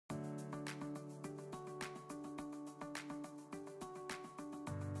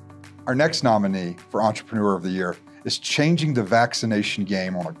Our next nominee for Entrepreneur of the Year is changing the vaccination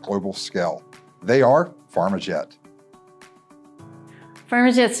game on a global scale. They are PharmaJet.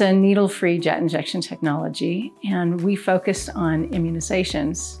 PharmaJet's a needle-free jet injection technology, and we focus on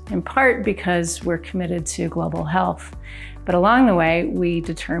immunizations, in part because we're committed to global health. But along the way, we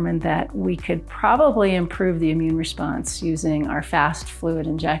determined that we could probably improve the immune response using our fast fluid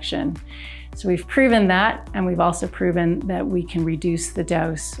injection. So we've proven that, and we've also proven that we can reduce the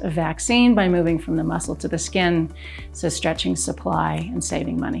dose of vaccine by moving from the muscle to the skin, so stretching supply and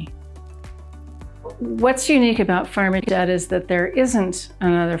saving money. What's unique about PharmaJet is that there isn't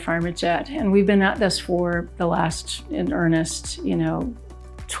another PharmaJet, and we've been at this for the last, in earnest,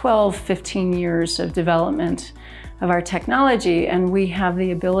 12, 15 years of development of our technology, and we have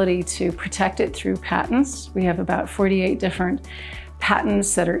the ability to protect it through patents. We have about 48 different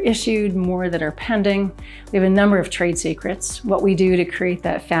patents that are issued, more that are pending. We have a number of trade secrets. What we do to create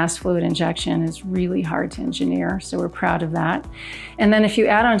that fast fluid injection is really hard to engineer, so we're proud of that. And then if you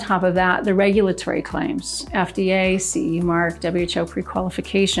add on top of that the regulatory claims, FDA, CE mark, WHO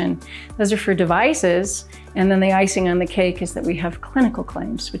pre-qualification, those are for devices. And then the icing on the cake is that we have clinical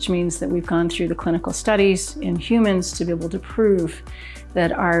claims, which means that we've gone through the clinical studies in humans to be able to prove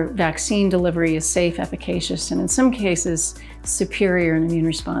that our vaccine delivery is safe, efficacious, and in some cases, superior in immune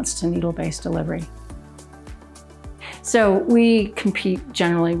response to needle-based delivery. So we compete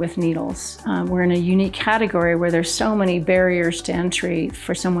generally with needles. We're in a unique category where there's so many barriers to entry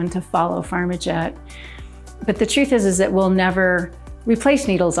for someone to follow PharmaJet. But the truth is that we'll never replace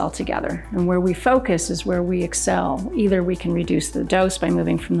needles altogether. And where we focus is where we excel. Either we can reduce the dose by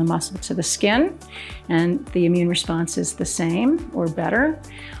moving from the muscle to the skin, and the immune response is the same or better,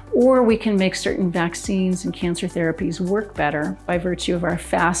 or we can make certain vaccines and cancer therapies work better by virtue of our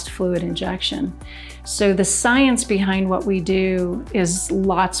fast fluid injection. So the science behind what we do is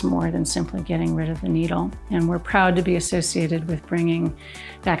lots more than simply getting rid of the needle. And we're proud to be associated with bringing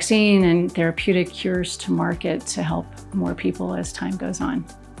vaccine and therapeutic cures to market to help more people as time goes on.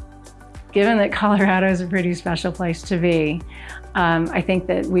 Given that Colorado is a pretty special place to be, I think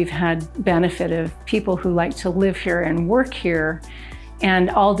that we've had benefit of people who like to live here and work here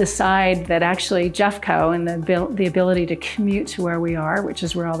and all decide that actually Jeffco and the ability to commute to where we are, which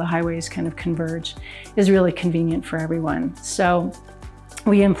is where all the highways kind of converge, is really convenient for everyone. So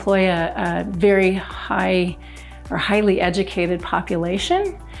we employ a very high or highly educated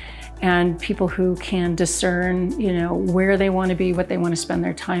population, and people who can discern, where they want to be, what they want to spend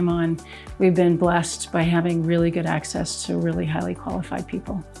their time on. We've been blessed by having really good access to really highly qualified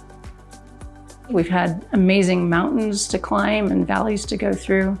people. We've had amazing mountains to climb and valleys to go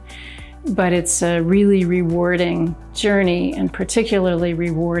through, but it's a really rewarding journey, and particularly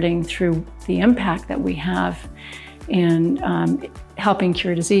rewarding through the impact that we have in helping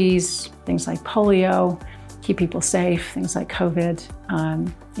cure disease, things like polio, keep people safe, things like COVID,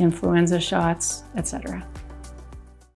 influenza shots, etc.